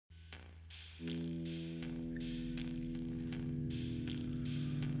Welcome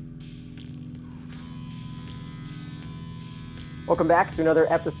back to another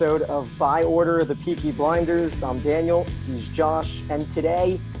episode of By Order of the Peaky Blinders. I'm Daniel, he's Josh, and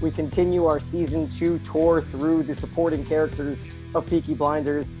today we continue our Season 2 tour through the supporting characters of Peaky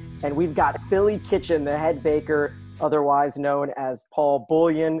Blinders, and we've got Billy Kitchen, the head baker, otherwise known as Paul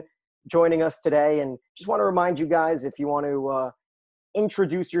Bullion, joining us today. And just want to remind you guys, if you want to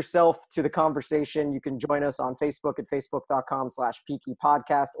introduce yourself to the conversation, you can join us on Facebook at facebook.com/Peaky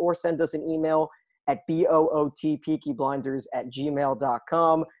Podcast, or send us an email at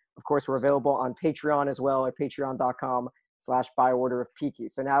bootpeakyblinders@gmail.com. Of course, we're available on Patreon as well at patreon.com/byorderofpeaky.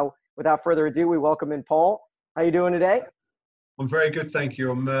 So now, without further ado, we welcome in Paul. How you doing today? I'm very good, thank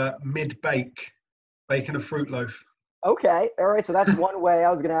you. I'm mid-bake, baking a fruit loaf. Okay. All right. So that's one way.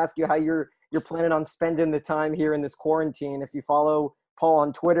 I was going to ask you how you're planning on spending the time here in this quarantine. If you follow Paul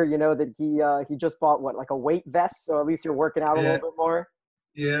on Twitter, you know that he just bought like a weight vest. So at least you're working out a little bit more.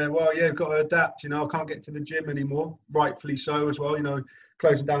 Yeah, well, yeah, I've got to adapt. I can't get to the gym anymore. Rightfully so as well.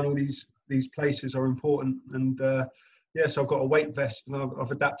 Closing down all these places are important. And so I've got a weight vest, and I've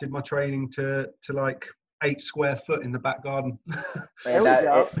adapted my training to like 8 square foot in the back garden.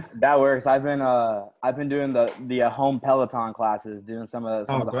 That works. I've been doing the home Peloton classes, doing some of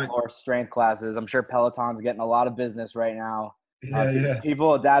the floor strength classes. I'm sure Peloton's getting a lot of business right now.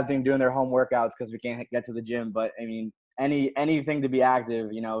 People adapting, doing their home workouts because we can't get to the gym. But I mean, anything to be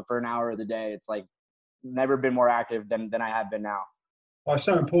active, for an hour of the day. It's like never been more active than I have been now. Oh, it's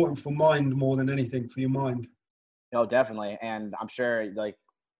so important for mind more than anything, for your mind. No, definitely. And I'm sure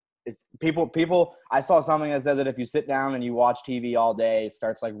it's people, I saw something that says that if you sit down and you watch TV all day, it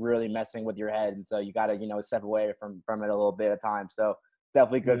starts like really messing with your head. And so you got to, step away from it a little bit at a time. So it's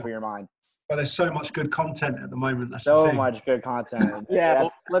definitely good for your mind. Well, there's so much good content at the moment. That's so much good content.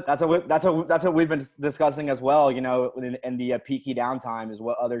 That's what we've been discussing as well. In the peaky downtime is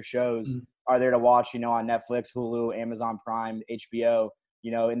what other shows are there to watch. On Netflix, Hulu, Amazon Prime, HBO.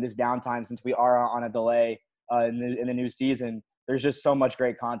 In this downtime, since we are on a delay in the new season, there's just so much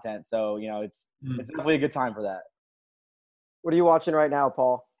great content. So it's definitely a good time for that. What are you watching right now,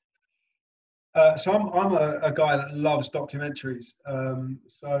 Paul? So I'm a guy that loves documentaries.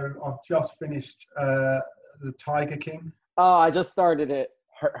 So I've just finished The Tiger King. Oh, I just started it.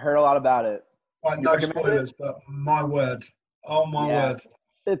 Heard a lot about it. No spoilers, but my word. Oh, my word.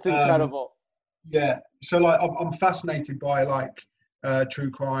 It's incredible. Yeah. So I'm fascinated by true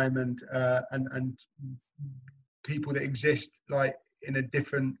crime and people that exist in a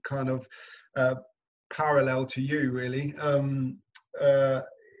different kind of parallel to you, really.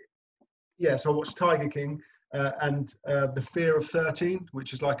 So I watched Tiger King and The Fear of 13,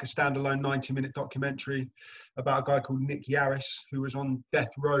 which is like a standalone 90-minute documentary about a guy called Nick Yaris, who was on death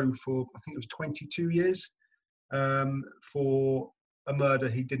row for, I think it was 22 years, for a murder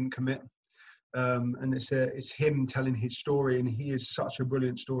he didn't commit. And it's him telling his story, and he is such a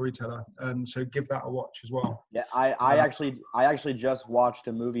brilliant storyteller. So give that a watch as well. Yeah, I actually just watched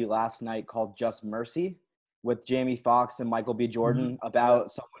a movie last night called Just Mercy, with Jamie Foxx and Michael B. Jordan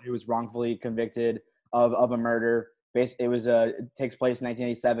about someone who was wrongfully convicted of a murder. It takes place in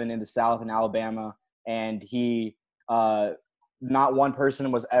 1987 in the South in Alabama, and he not one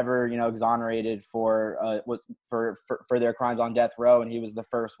person was ever exonerated for their crimes on death row, and he was the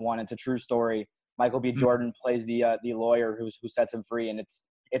first one. It's a true story. Michael B. Jordan plays the lawyer who sets him free, and it's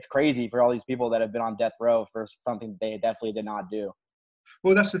crazy for all these people that have been on death row for something they definitely did not do.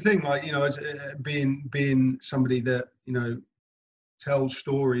 Well, that's the thing, as being somebody that, tells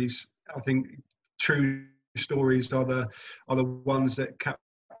stories. I think true stories are the ones that capture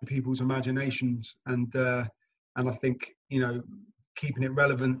people's imaginations. And I think, keeping it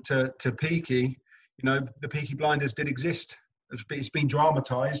relevant to Peaky, the Peaky Blinders did exist. It's been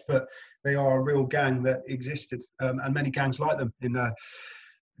dramatized, but they are a real gang that existed, and many gangs like them in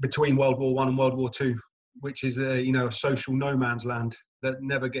between World War I and World War II, which is a social no man's land that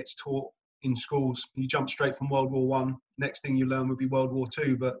never gets taught in schools. You jump straight from World War I, next thing you learn would be World War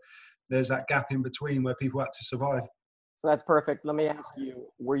II, but there's that gap in between where people had to survive. So that's perfect. Let me ask you,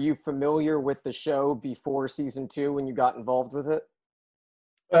 were you familiar with the show before season 2 when you got involved with it?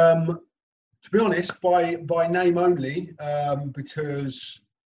 To be honest, by name only, because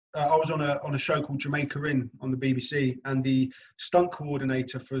I was on a show called Jamaica Inn on the BBC, and the stunt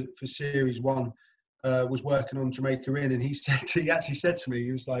coordinator for Series 1 was working on Jamaica Inn, and he actually said to me,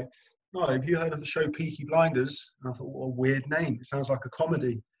 he was like, "No, have you heard of the show Peaky Blinders?" And I thought, what a weird name. It sounds like a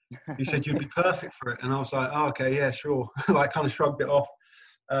comedy. He said, "You'd be perfect for it." And I was like, "Oh, okay, yeah, sure." Kind of shrugged it off.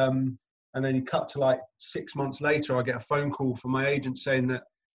 And then he cut to 6 months later, I get a phone call from my agent saying that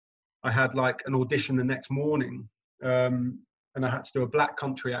I had like an audition the next morning, and I had to do a black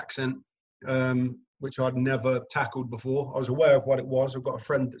country accent, which I'd never tackled before. I was aware of what it was. I've got a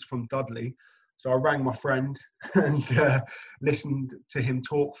friend that's from Dudley. So I rang my friend and listened to him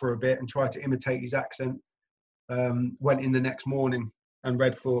talk for a bit and tried to imitate his accent. Went in the next morning and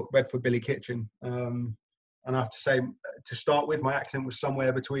read for Billy Kitchen. And I have to say, to start with, my accent was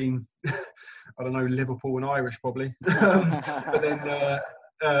somewhere between, I don't know, Liverpool and Irish probably. But then,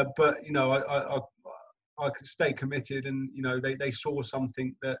 but you know, I could stay committed, and you know, they saw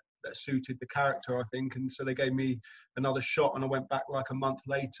something that suited the character, I think, and so they gave me another shot, and I went back like a month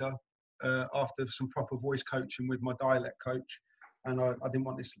later after some proper voice coaching with my dialect coach, and I didn't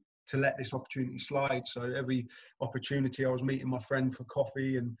want to let this opportunity slide. So every opportunity, I was meeting my friend for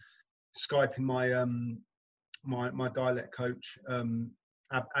coffee and Skyping my my dialect coach,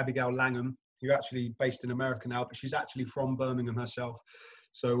 Abigail Langham, who's actually based in America now, but she's actually from Birmingham herself.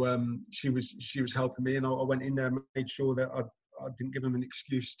 So she was helping me, and I went in there and made sure that I didn't give them an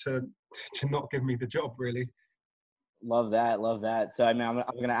excuse to not give me the job, really. Love that. So I mean, I'm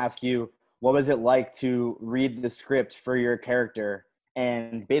going to ask you, what was it like to read the script for your character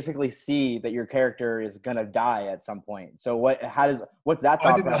and basically see that your character is going to die at some point? So what's that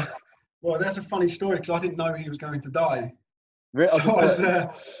thought process? Well, that's a funny story because I didn't know he was going to die. Really?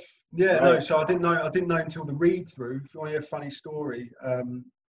 So I didn't know until the read through. It's only a funny story.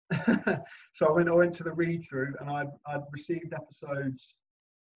 So I went to the read through, and I'd received episodes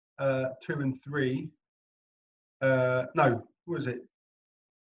 2 and 3. No, what was it?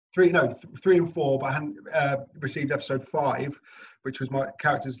 3 and 4, but I hadn't received episode 5, which was my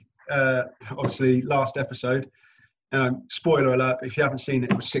character's obviously last episode. Spoiler alert, if you haven't seen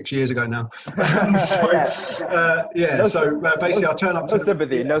it, it was 6 years ago now. Basically I'll turn up to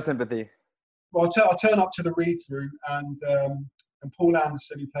no sympathy. Well, I'll turn up to the read through, and Paul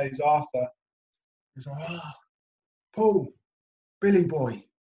Anderson, who plays Arthur, he's like, Paul, Billy boy.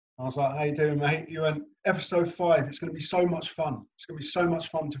 I was like, how you doing, mate? You went, episode 5, it's going to be so much fun. It's going to be so much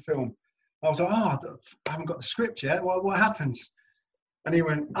fun to film. I was like, I haven't got the script yet. What happens? And he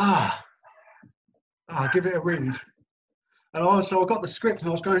went, give it a read. And so I got the script, and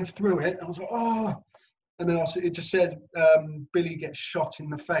I was going through it, and I was like, and then it just said, Billy gets shot in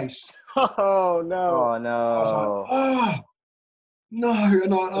the face. Oh, no. Oh, no. I was like, no.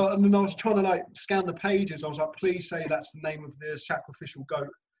 And then I was trying to like scan the pages. I was like, please say that's the name of the sacrificial goat.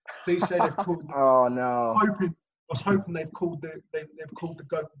 Please say they've called. Oh, no. I was hoping they've called the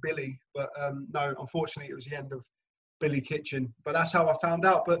goat Billy, but no. Unfortunately, it was the end of Billy Kitchen. But that's how I found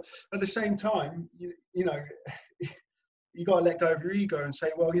out. But at the same time, you know, you got to let go of your ego and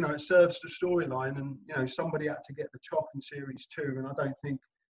say, well, you know, it serves the storyline, and you know, somebody had to get the chop in series 2, and I don't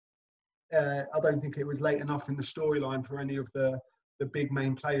think it was late enough in the storyline for any of the big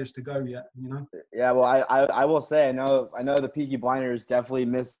main players to go yet, you know. Yeah, well, I will say, I know the Peaky Blinders definitely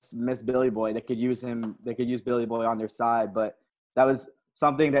miss Billy Boy. They could use him. They could use Billy Boy on their side, but that was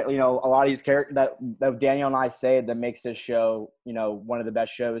something that, you know, a lot of these characters that Daniel and I say that makes this show, you know, one of the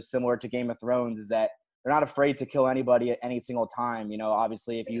best shows, similar to Game of Thrones, is that they're not afraid to kill anybody at any single time. You know,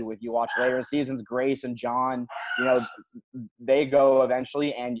 obviously, if you watch later in seasons, Grace and John, you know, they go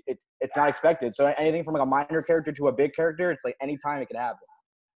eventually, and it's not expected. So anything from like a minor character to a big character, it's like anytime it could happen.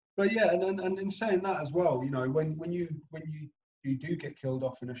 But yeah, and in saying that as well, you know, when you do get killed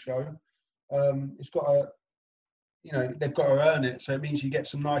off in a show, it's got to, you know, they've got to earn it. So it means you get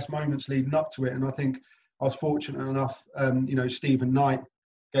some nice moments leading up to it. And I think I was fortunate enough, you know, Stephen Knight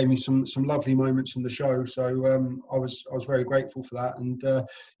gave me some lovely moments in the show. So I was very grateful for that. And,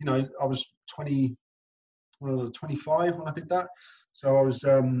 you know, I was 25 when I did that. So I was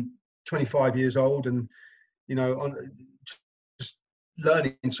 25 years old, and, you know, just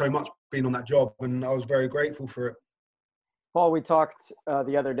learning so much being on that job. And I was very grateful for it. Paul, we talked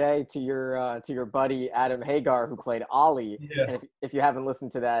the other day to your buddy, Adam Hagar, who played Ollie. Yeah. And if you haven't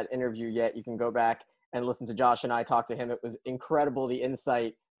listened to that interview yet, you can go back and listen to Josh and I talk to him. It was incredible, the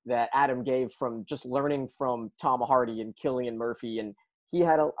insight that Adam gave from just learning from Tom Hardy and Cillian Murphy. And he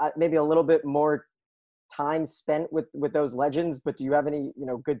had maybe a little bit more time spent with those legends, but do you have any, you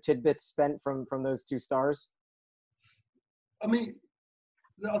know, good tidbits spent from those two stars? I mean,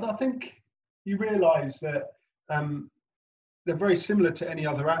 I think you realize that they're very similar to any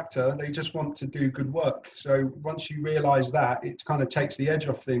other actor. They just want to do good work. So once you realize that, it kind of takes the edge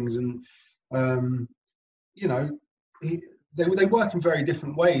off things. And, you know, they work in very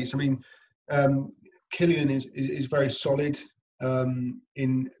different ways. I mean, Cillian is very solid.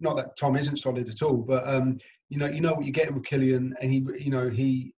 In not that Tom isn't solid at all, but you know what you're getting with Cillian, and you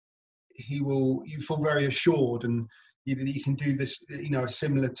feel very assured, and you can do this, a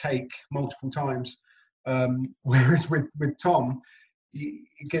similar take multiple times. Whereas with Tom,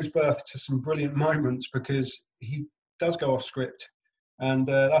 it gives birth to some brilliant moments because he does go off script. And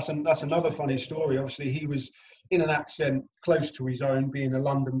that's another funny story. Obviously, he was in an accent close to his own, being a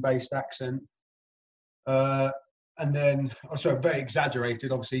London-based accent. And then, very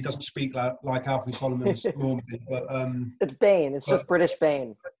exaggerated. Obviously, he doesn't speak like Alfie Solomons normally. But it's Bane. It's just British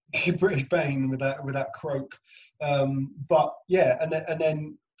Bane. British Bane with that croak. But yeah, and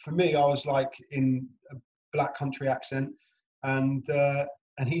then for me, I was like in a black country accent, and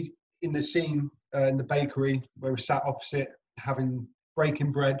he in the scene in the bakery where we're sat opposite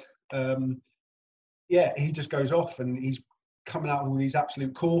breaking bread. He just goes off and he's coming out with all these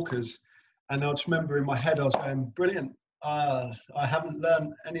absolute corkers. And I just remember in my head, I was going, brilliant. I haven't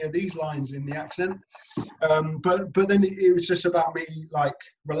learned any of these lines in the accent. But then it was just about me like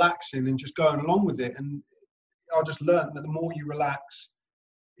relaxing and just going along with it. And I just learned that the more you relax,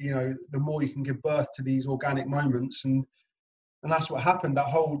 the more you can give birth to these organic moments. And that's what happened. That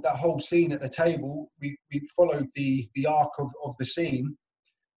whole scene at the table, we followed the arc of the scene.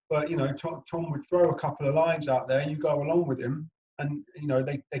 But, Tom would throw a couple of lines out there and you go along with him. And,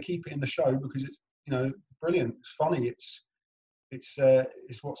 they keep it in the show because it's, brilliant. It's funny. It's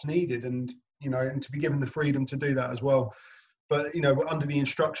what's needed. And, and to be given the freedom to do that as well. But, under the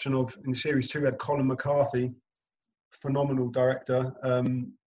instruction of, in series 2, we had Colin McCarthy, phenomenal director.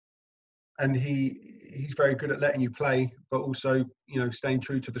 And he's very good at letting you play, but also, staying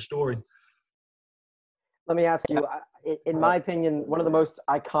true to the story. Let me ask you, in my opinion, one of the most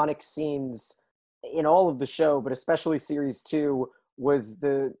iconic scenes in all of the show, but especially series 2, was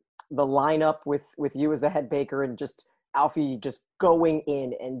the lineup with you as the head baker and just Alfie just going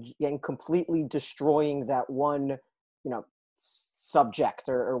in and completely destroying that one, subject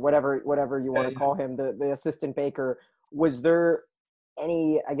or whatever you want to call him, the assistant baker. Was there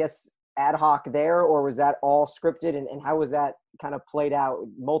any, I guess, ad hoc there, or was that all scripted? And how was that kind of played out?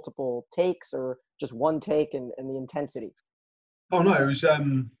 Multiple takes or just one take and the intensity? Oh no, it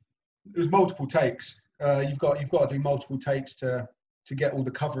was multiple takes. You've got to do multiple takes to get all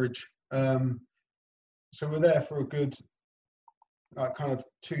the coverage. So we're there for a good kind of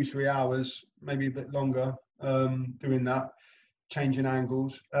 2-3 hours, maybe a bit longer, doing that, changing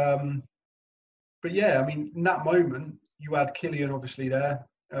angles. But yeah, I mean, in that moment, you had Cillian obviously there,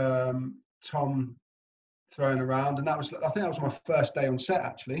 Tom throwing around, and I think that was my first day on set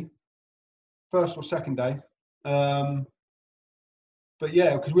actually, first or second day. But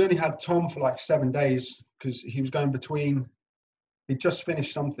yeah, because we only had Tom for like 7 days because he was going between. He'd just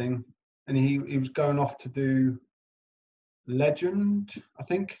finished something, and he was going off to do Legend, I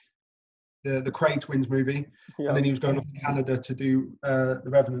think, the Cray Twins movie, and then he was going off to Canada to do The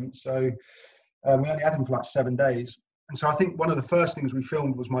Revenant. So we only had him for like 7 days. And so I think one of the first things we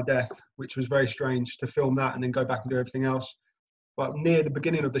filmed was my death, which was very strange to film that and then go back and do everything else. But near the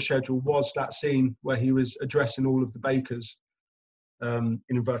beginning of the schedule was that scene where he was addressing all of the bakers, in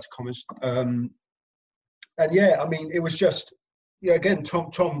inverted commas. And yeah, I mean, it was just, again,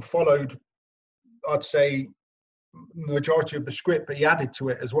 Tom followed, I'd say, majority of the script, but he added to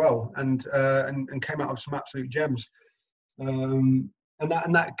it as well, and came out with some absolute gems. And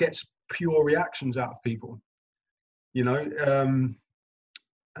that gets pure reactions out of people. And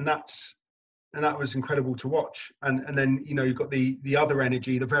that was incredible to watch. And then, you've got the other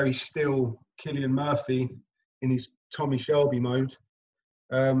energy, the very still Cillian Murphy in his Tommy Shelby mode,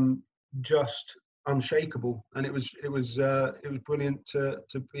 just unshakable. And it was brilliant to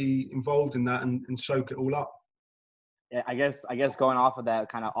be involved in that and soak it all up. Yeah, I guess going off of that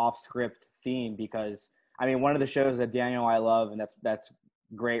kind of off script theme, because I mean, one of the shows that Daniel I love, and that's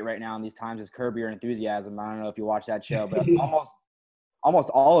great right now in these times, is Curb Your Enthusiasm. I don't know if you watch that show, but almost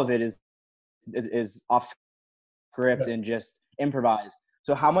all of it is off script and just improvised.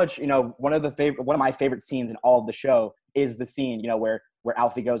 So how much, one of my favorite scenes in all of the show is the scene, where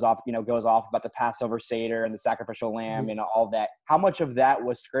Alfie goes off about the Passover Seder and the sacrificial lamb and all that. How much of that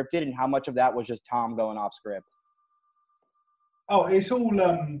was scripted and how much of that was just Tom going off script? Oh, it's all,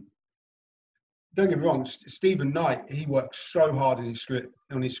 don't get me wrong, Stephen Knight, he works so hard on his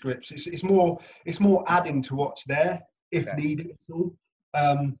scripts. It's more adding to what's there if needed at all.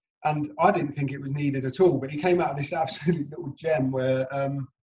 And I didn't think it was needed at all, but he came out of this absolute little gem where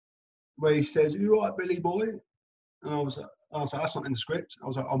he says, "You all right, Billy boy?" And I was like, "That's not in the script." I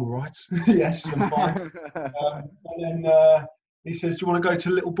was like, "I'm all right." Yes, I'm fine. And then he says, "Do you want to go to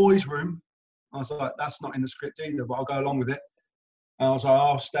little boy's room?" I was like, "That's not in the script either, but I'll go along with it." And I was like,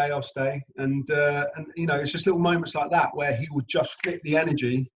 I'll stay. And it's just little moments like that where he would just flip the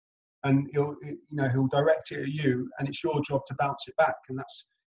energy and he'll direct it at you, and it's your job to bounce it back. And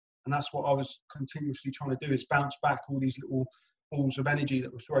that's what I was continuously trying to do, is bounce back all these little balls of energy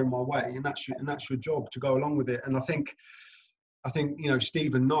that were thrown my way, and that's your job to go along with it. And I think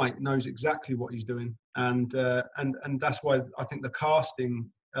Stephen Knight knows exactly what he's doing, and that's why I think the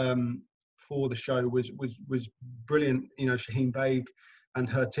casting for the show was brilliant. Shaheen Baig and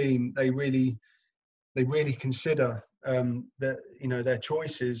her team, they really consider their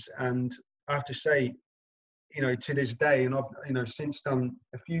choices. And I have to say, to this day, and I've since done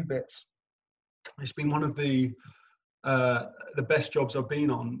a few bits, it's been one of the best jobs I've been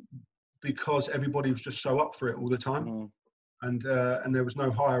on, because everybody was just so up for it all the time. Mm. And there was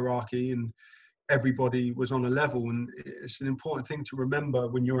no hierarchy, and everybody was on a level. And it's an important thing to remember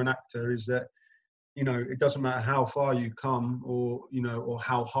when you're an actor, is that it doesn't matter how far you come, or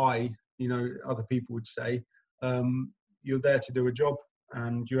how high other people would say, you're there to do a job,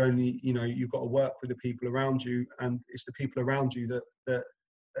 and you're only you've got to work with the people around you, and it's the people around you that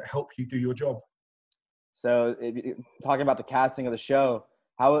help you do your job. So talking about the casting of the show,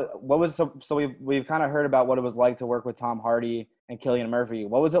 we've kind of heard about what it was like to work with Tom Hardy and Cillian Murphy.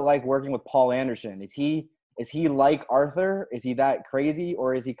 What was it like working with Paul Anderson? Is he like Arthur? Is he that crazy,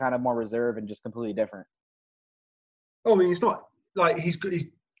 or is he kind of more reserved and just completely different? Oh, I mean, it's not like he's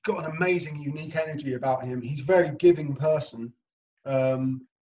got an amazing, unique energy about him. He's a very giving person.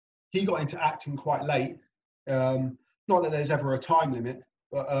 He got into acting quite late. Not that there's ever a time limit,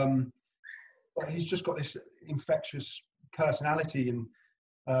 but he's just got this infectious personality, and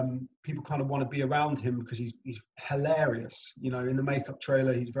people kind of want to be around him because he's hilarious. In the makeup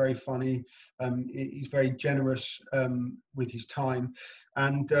trailer, he's very funny. He's very generous with his time,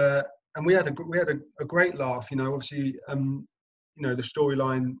 and we had a great laugh. Obviously, the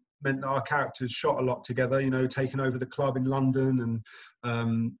storyline meant that our characters shot a lot together. Taking over the club in London,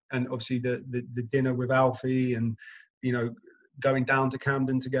 and obviously the dinner with Alfie, and going down to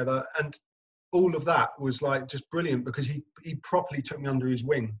Camden together, and all of that was like just brilliant, because he properly took me under his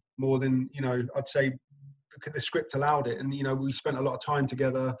wing, more than I'd say, because the script allowed it. And we spent a lot of time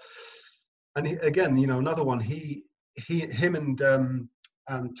together. And another one, him and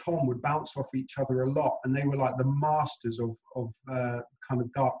Tom would bounce off each other a lot, and they were like the masters of kind of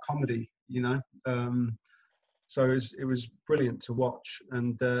dark comedy. So it was brilliant to watch.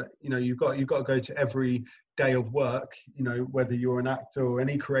 And you've got to go to every day of work, whether you're an actor or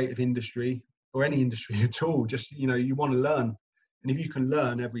any creative industry, or any industry at all. Just you want to learn, and if you can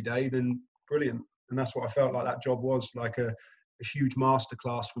learn every day, then brilliant. And that's what I felt like that job was, like a huge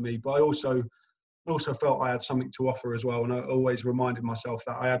masterclass for me. But I also felt I had something to offer as well, and I always reminded myself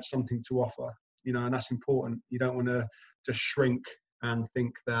that I had something to offer, and that's important. You don't want to just shrink and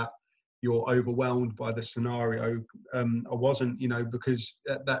think that you're overwhelmed by the scenario. I wasn't, because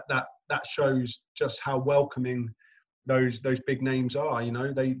that shows just how welcoming those big names are.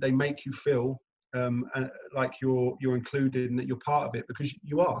 They make you feel like you're included, and that you're part of it, because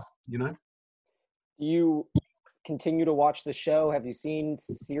you are. Do you continue to watch the show? Have you seen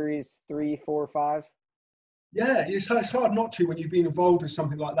series 3, 4, 5? Yeah, it's hard not to when you've been involved with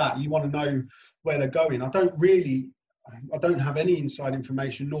something like that. You want to know where they're going. I don't have any inside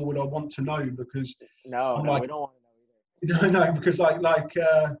information, nor would I want to know, because no, we don't want to know either. No, because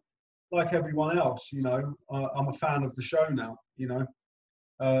like everyone else, I'm a fan of the show now.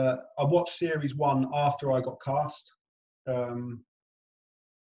 I watched series 1 after I got cast.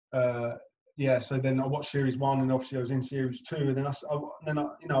 So then I watched series 1, and obviously I was in series 2, and then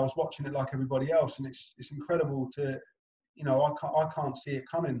I was watching it like everybody else, and it's incredible to, I can't see it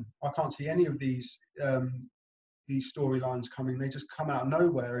coming. I can't see any of these storylines coming. They just come out of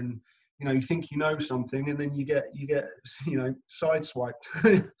nowhere, and you think something, and then you get sideswiped.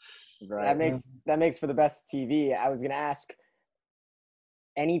 Right. That makes for the best TV. I was going to ask,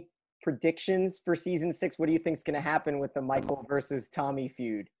 any predictions for season 6? What do you think is going to happen with the Michael versus Tommy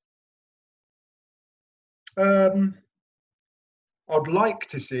feud? I'd like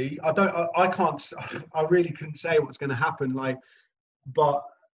to see. I really couldn't say what's going to happen. But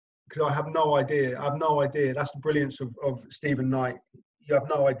because I have no idea. That's the brilliance of Stephen Knight. You have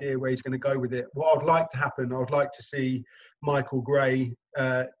no idea where he's going to go with it. What I'd like to happen, I would like to see Michael Gray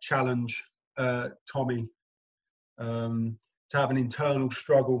challenge Tommy to have an internal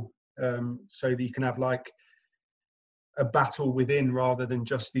struggle, so that you can have like a battle within, rather than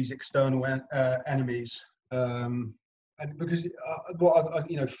just these external enemies. And because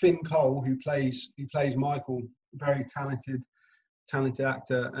Finn Cole, who plays Michael, very talented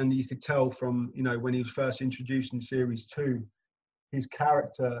actor, and you could tell from when he was first introduced in series 2, his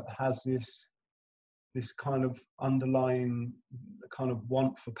character has this this kind of underlying kind of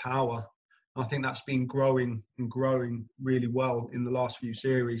want for power. I think that's been growing and growing really well in the last few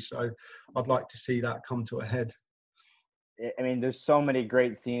series. So I'd like to see that come to a head. I mean, there's so many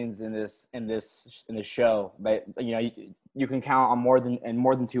great scenes in this show, but you can count on more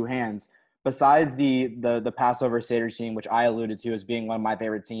than two hands. Besides the Passover Seder scene, which I alluded to as being one of my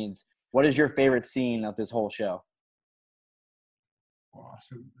favorite scenes, what is your favorite scene of this whole show? Oh,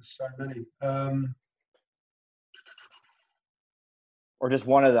 so there's so many. Or just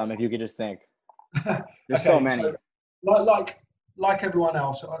one of them, if you could just think. There's okay, so many. So, like everyone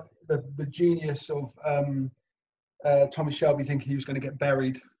else, the genius of Tommy Shelby thinking he was going to get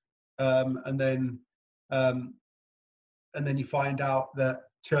buried, and then you find out that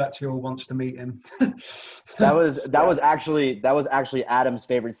Churchill wants to meet him. that was actually Adam's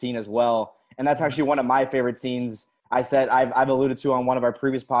favorite scene as well, and that's actually one of my favorite scenes. I said I've alluded to on one of our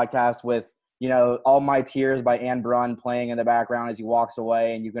previous podcasts with All My Tears by Anne Brunn playing in the background as he walks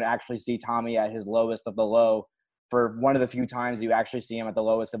away, and you can actually see Tommy at his lowest of the low for one of the few times you actually see him at the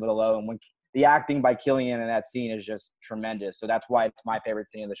lowest of the low. And when the acting by Killian in that scene is just tremendous. So that's why it's my favorite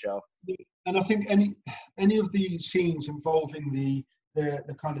scene of the show. And I think any of the scenes involving the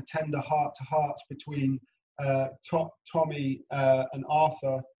kind of tender heart-to-hearts between Tommy and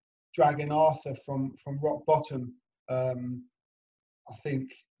Arthur, dragging Arthur from rock bottom, I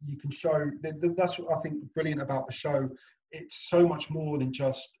think you can show that's what I think brilliant about the show. It's so much more than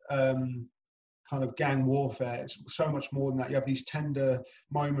just kind of gang warfare. It's so much more than that. You have these tender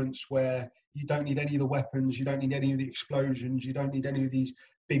moments where you don't need any of the weapons, you don't need any of the explosions, you don't need any of these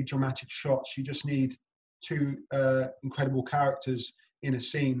big dramatic shots. You just need two incredible characters in a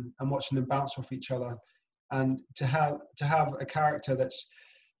scene and watching them bounce off each other. And to have a character that's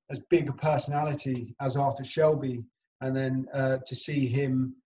as big a personality as Arthur Shelby, and then to see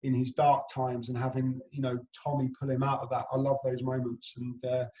him in his dark times and having Tommy pull him out of that. I love those moments, and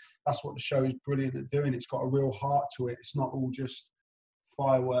that's what the show is brilliant at doing. It's got a real heart to it. It's not all just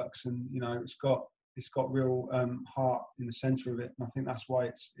fireworks, and it's got real heart in the center of it. And I think that's why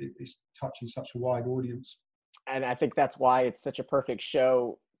it's touching such a wide audience. And I think that's why it's such a perfect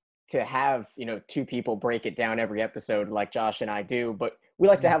show to have two people break it down every episode like Josh and I do. But we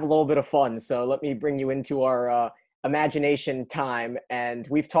like to have a little bit of fun, so let me bring you into our imagination time. And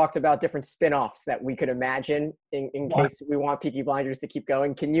we've talked about different spin-offs that we could imagine in case we want Peaky Blinders to keep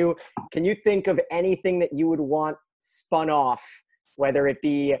going. Can you think of anything that you would want spun off, whether it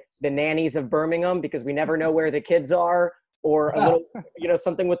be the nannies of Birmingham, because we never know where the kids are, or a little,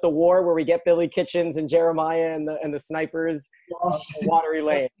 something with the war where we get Billy Kitchens and Jeremiah and the snipers on Watery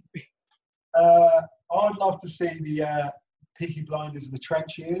Lane? I'd love to see the Peaky Blinders of the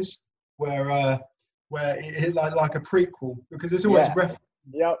Trench Years, where it like a prequel, because there's always reference.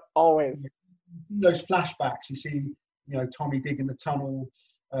 Yep, always. Those flashbacks, you see, Tommy digging the tunnel,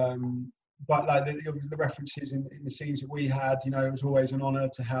 but like the references in the scenes that we had, it was always an honour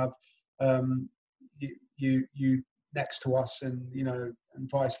to have you next to us, and and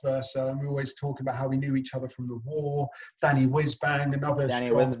vice versa. And we always talk about how we knew each other from the war. Danny Whizbang, another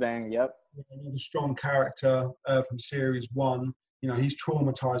strong character from series 1. He's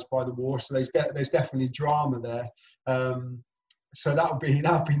traumatized by the war, so there's definitely drama there. So that would be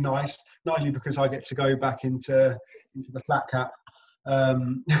nice. Not only because I get to go back into the flat cap.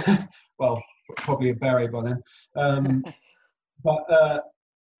 Well, probably a beret by then. But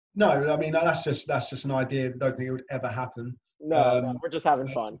no, I mean that's just an idea. I don't think it would ever happen. No, we're just having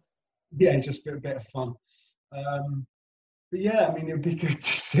fun. Yeah, it's just a bit of fun. But yeah, I mean, it'd be good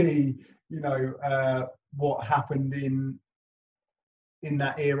to see, what happened in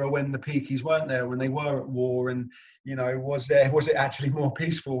that era when the Peakies weren't there, when they were at war, and was it actually more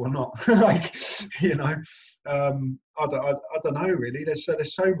peaceful or not? I don't know really. There's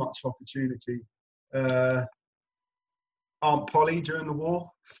so much opportunity. Aunt Polly during the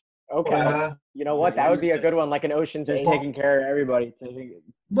war. Okay. You know what? That would be a good one, like an Ocean's 8. Taking care of everybody.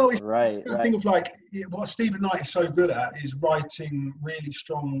 Well, it's right. I think of like what Stephen Knight is so good at is writing really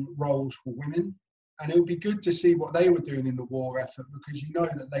strong roles for women, and it would be good to see what they were doing in the war effort, because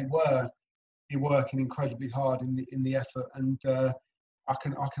that they were working incredibly hard in the effort, and I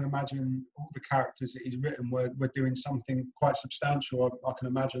can imagine all the characters that he's written were doing something quite substantial. I can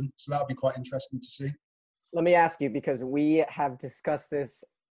imagine, so that would be quite interesting to see. Let me ask you, because we have discussed this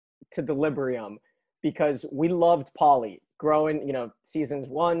to delirium, because we loved Polly growing, seasons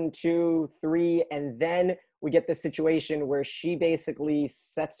 1, 2, 3, and then we get this situation where she basically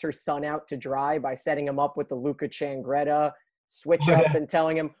sets her son out to dry by setting him up with the Luca Changretta switch up and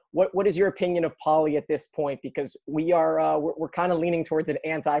telling him. What is your opinion of Polly at this point? Because we're kind of leaning towards an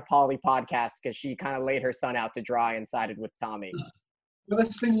anti-Polly podcast because she kind of laid her son out to dry and sided with Tommy. Well,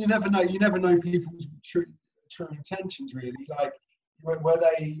 that's the thing. You never know. You never know people's true intentions, really. Like, were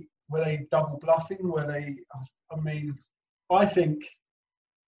they double bluffing? Were they? I mean, I think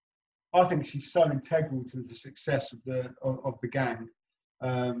she's so integral to the success of the gang,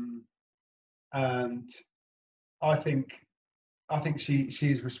 and I think she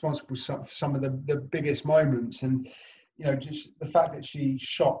is responsible for some of the biggest moments. And just the fact that she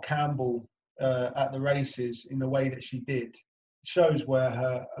shot Campbell at the races in the way that she did shows where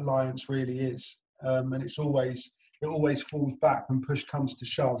her alliance really is. And it always falls back when push comes to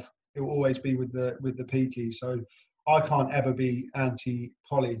shove. It will always be with the Peaky. So I can't ever be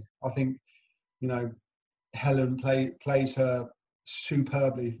anti-Polly. I think, Helen plays her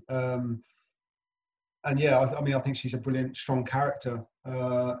superbly. And yeah, I think she's a brilliant, strong character.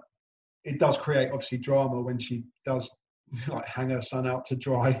 It does create obviously drama when she does like hang her son out to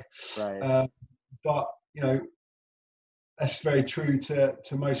dry. Right. But that's very true to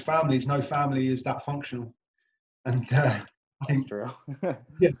most families. No family is that functional. And I think true.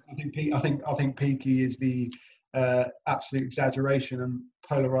 Yeah, I think Peaky is the absolute exaggeration and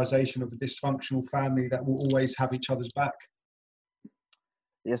polarization of a dysfunctional family that will always have each other's back.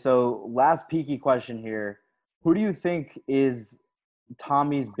 Yeah, so last Peaky question here. Who do you think is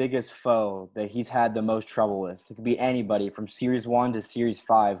Tommy's biggest foe that he's had the most trouble with? It could be anybody from Series 1 to Series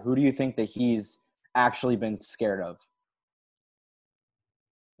 5. Who do you think that he's actually been scared of?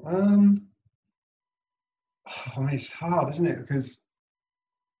 It's hard, isn't it? Because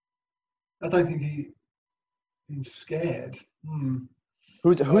I don't think he's scared.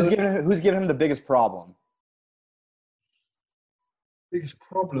 Who's giving him the biggest problem? Biggest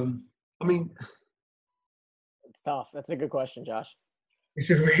problem? I mean, it's tough. That's a good question, Josh. It's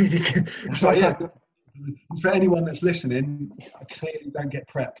a really good. So yeah, for anyone that's listening, I clearly don't get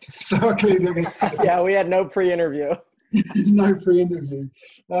prepped. So I clearly don't get. Yeah, we had no pre-interview. No pre-interview.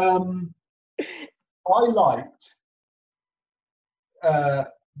 I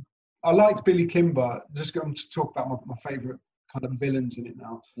liked Billy Kimber. Just going to talk about my favourite kind of villains in it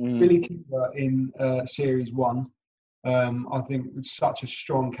now. Billy Kimber in Series 1. I think it's such a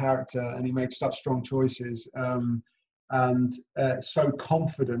strong character, and he makes such strong choices, and so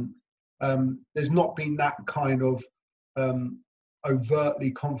confident. There's not been that kind of overtly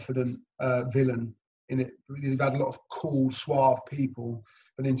confident villain in it. They've had a lot of cool, suave people,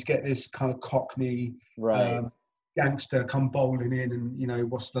 but then to get this kind of cockney gangster come bowling in, and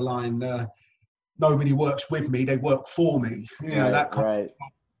what's the line? Nobody works with me; they work for me. That kind of.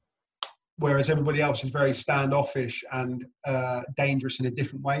 Whereas everybody else is very standoffish and dangerous in a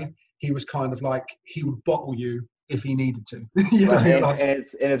different way. He was kind of like, he would bottle you if he needed to. And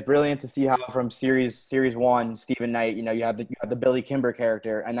it's brilliant to see how from series 1, Stephen Knight, you have the Billy Kimber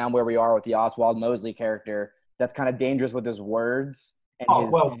character, and now where we are with the Oswald Mosley character, that's kind of dangerous with his words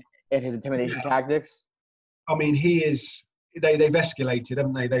and his intimidation tactics. I mean, they've escalated,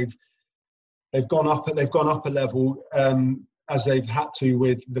 haven't they? They've gone up a level. As they've had to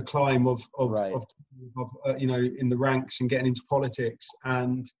with the climb of in the ranks and getting into politics,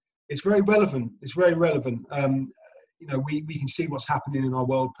 and it's very relevant. We can see what's happening in our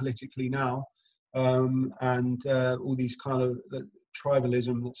world politically now, and all these kind of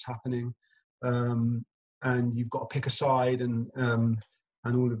tribalism that's happening, and you've got to pick a side and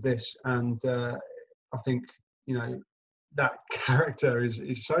all of this, and I think that character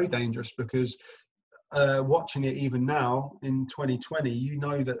is so dangerous because. Watching it even now in 2020,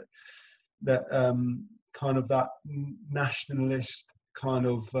 that kind of that nationalist kind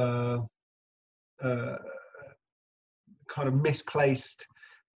of misplaced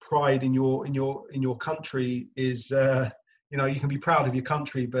pride in your country is you can be proud of your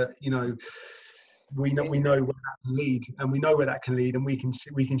country, but we know where that can lead, and we know where that can lead, and we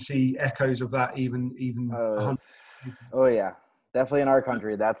can see echoes of that even. Oh yeah, definitely in our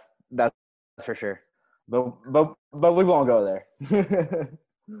country. That's for sure. But we won't go there.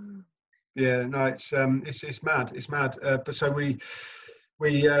 Yeah, no, it's mad. It's mad. But so we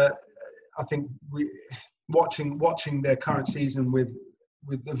I think watching their current season with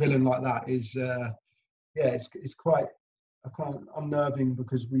a villain like that is it's quite unnerving,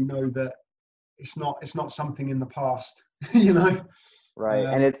 because we know that it's not something in the past, Right,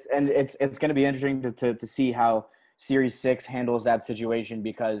 and it's going to be interesting to see how Series 6 handles that situation,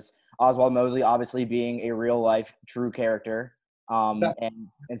 because Oswald Mosley obviously being a real life true character, and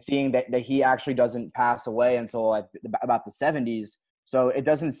seeing that he actually doesn't pass away until about the 70s. So it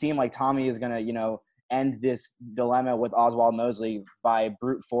doesn't seem like Tommy is gonna end this dilemma with Oswald Mosley by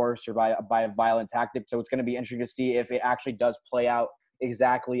brute force or by a violent tactic. So it's going to be interesting to see if it actually does play out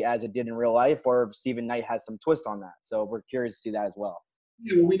exactly as it did in real life, or if Stephen Knight has some twist on that. So we're curious to see that as well.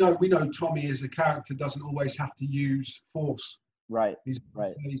 Yeah, well, we know Tommy as a character doesn't always have to use force. Right. He's a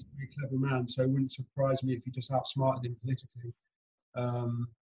very clever man, so it wouldn't surprise me if he just outsmarted him politically.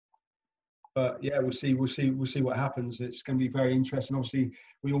 But yeah, we'll see what happens. It's going to be very interesting. Obviously,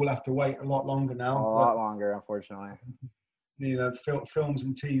 we all have to wait a lot longer now. A lot longer, unfortunately. You know, films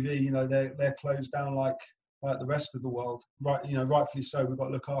and TV, you know, they're closed down like the rest of the world. Right, you know, rightfully so. We've got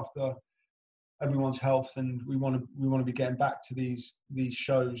to look after everyone's health, and we want to be getting back to these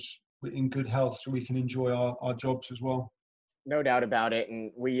shows in good health, so we can enjoy our jobs as well. No doubt about it,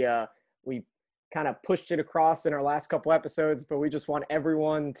 and we kind of pushed it across in our last couple episodes, but we just want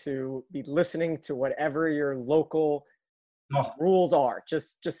everyone to be listening to whatever your local rules are.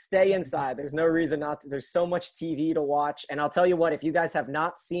 Just stay inside. There's no reason not to. There's so much TV to watch. And I'll tell you what, if you guys have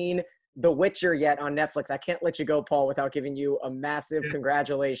not seen The Witcher yet on Netflix, I can't let you go, Paul, without giving you a massive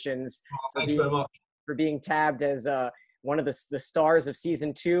congratulations for being tabbed as one of the stars of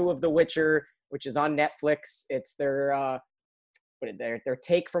season 2 of The Witcher, which is on Netflix. It's their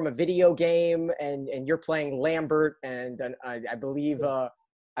take from a video game, and you're playing Lambert, and I believe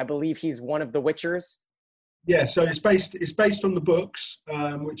he's one of the Witchers. Yeah, so it's based on the books,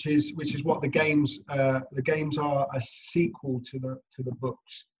 which is what the games are a sequel to the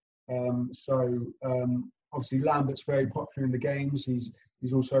books. Obviously Lambert's very popular in the games. He's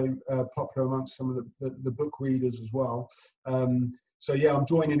also popular amongst some of the book readers as well. So yeah, I'm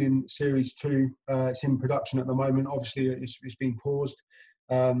joining in series 2. It's in production at the moment. Obviously, it's been paused.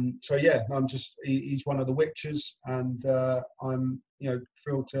 So yeah, he's one of the Witchers, and I'm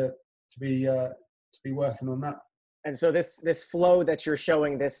thrilled to be working on that. And so this flow that you're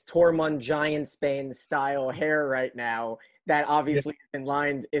showing, this Tormund Giantsbane style hair right now, that obviously is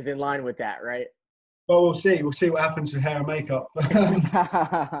in line with that, right? Well, we'll see. We'll see what happens with hair and makeup.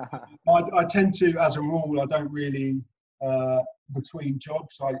 I tend to, as a rule, I don't really. Between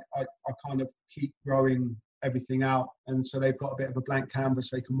jobs, I kind of keep growing everything out, and so they've got a bit of a blank canvas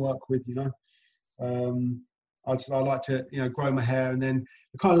they can work with. I like to grow my hair, and then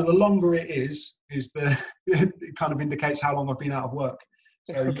the longer it is the it kind of indicates how long I've been out of work.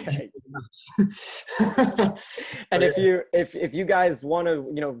 So okay. And if you guys want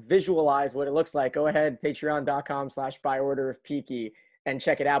to visualize what it looks like, go ahead, patreon.com/byorderofpeaky and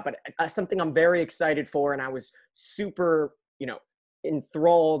check it out. But something I'm very excited for, and I was super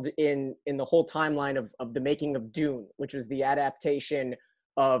enthralled in the whole timeline of the making of Dune, which was the adaptation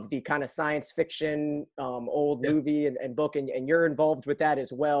of the kind of science fiction old movie and book, and you're involved with that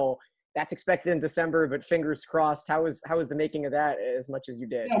as well. That's expected in December, but fingers crossed. How is the making of that as much as you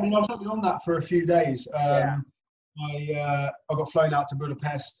did? Yeah, I mean, I was only on that for a few days. I got flown out to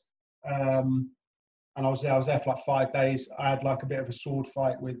Budapest, and I was there for like 5 days. I had like a bit of a sword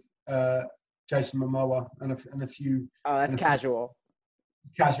fight with Jason Momoa and a few. Oh, that's casual.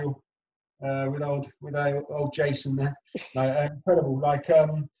 Casual, with old Jason there. Incredible. Like,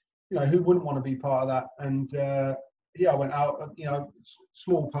 who wouldn't want to be part of that? And I went out.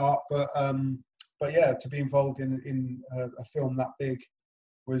 Small part, but yeah, to be involved in a film that big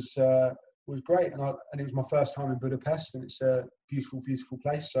was great. And it was my first time in Budapest, and it's a beautiful, beautiful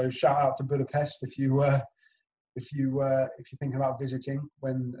place. So shout out to Budapest if you're thinking about visiting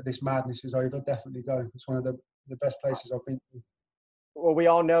when this madness is over. Definitely go. It's one of the best places I've been to. Well, we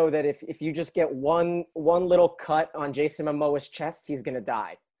all know that if you just get one little cut on Jason Momoa's chest, he's gonna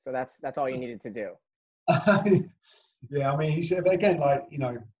die. So that's all you needed to do. Yeah, I mean, he said again,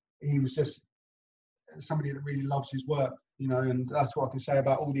 he was just somebody that really loves his work, and that's what I can say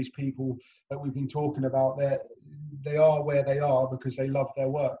about all these people that we've been talking about. They are where they are because they love their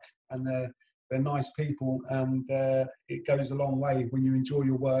work, and they're nice people, and it goes a long way when you enjoy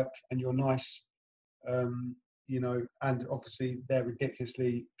your work and you're nice. And obviously they're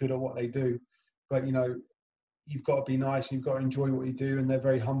ridiculously good at what they do, but you've got to be nice and you've got to enjoy what you do, and they're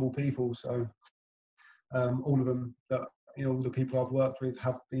very humble people. So all of them all the people I've worked with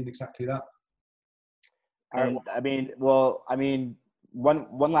have been exactly that. And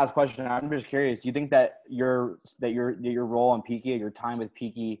one last question. I'm just curious. Do you think that your role on Peaky, your time with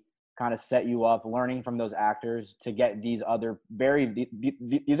Peaky, kind of set you up learning from those actors to get these other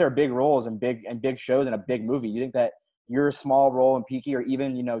these are big roles and big shows and a big movie? You think that your small role in Peaky, or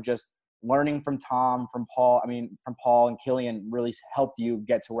even just learning from Tom, from Paul and Killian, really helped you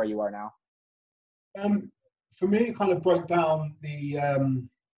get to where you are now? For me, it kind of broke down the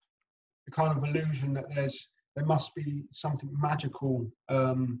kind of illusion that there must be something magical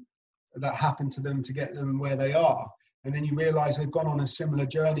that happened to them to get them where they are. And then you realize they've gone on a similar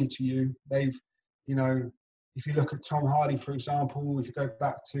journey to you. They've, you know, if you look at Tom Hardy, for example, if you go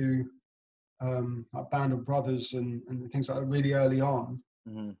back to like Band of Brothers and things like that really early on,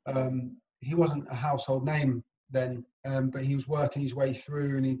 he wasn't a household name then, but he was working his way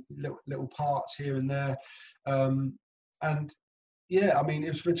through, and he little parts here and there. And yeah, I mean, it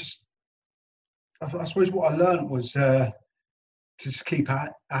was just, I suppose what I learned was to just keep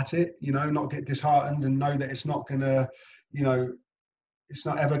at it, you know, not get disheartened, and know that it's not gonna, you know, it's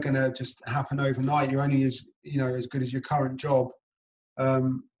not ever gonna just happen overnight. You're only as, you know, as good as your current job,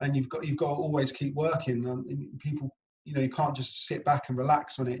 and you've got to always keep working. And people, you know, you can't just sit back and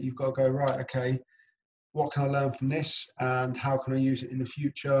relax on it. You've got to go, right, okay, what can I learn from this, and how can I use it in the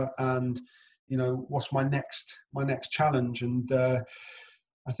future, and, you know, what's my next challenge. And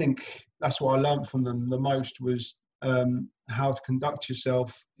I think that's what I learned from them the most, was how to conduct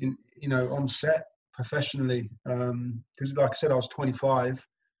yourself in, you know, on set professionally. Because like I said, I was 25.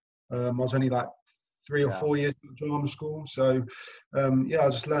 I was only like 3 or 4 years at drama school. So I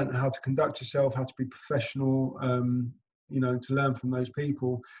just learned how to conduct yourself, how to be professional, you know, to learn from those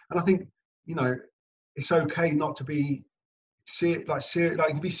people. And I think, you know, it's okay not to be like you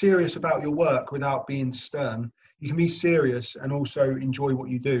can be serious about your work without being stern. You can be serious and also enjoy what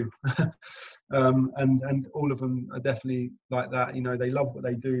you do. And all of them are definitely like that. You know, they love what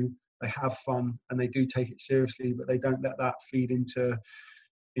they do, they have fun, and they do take it seriously, but they don't let that feed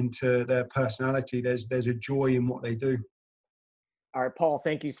into their personality. There's a joy in what they do. All right, Paul,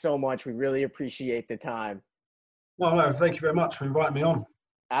 thank you so much. We really appreciate the time. No, thank you very much for inviting me on.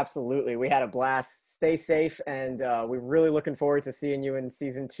 Absolutely. We had a blast. Stay safe. And we're really looking forward to seeing you in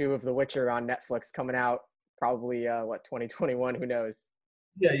season 2 of The Witcher on Netflix, coming out probably 2021, who knows?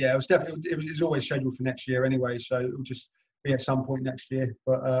 Yeah, it was definitely, it was always scheduled for next year anyway, so it will just be at some point next year.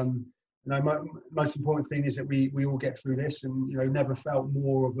 But you know, most important thing is that we all get through this, and, you know, never felt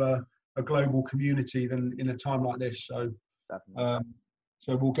more of a global community than in a time like this. So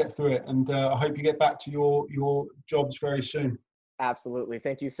so we'll get through it, and I hope you get back to your jobs very soon. Absolutely.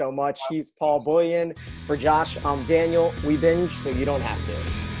 Thank you so much. He's Paul Bullion. For Josh, I'm Daniel. We binge so you don't have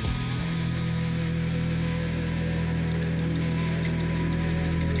to.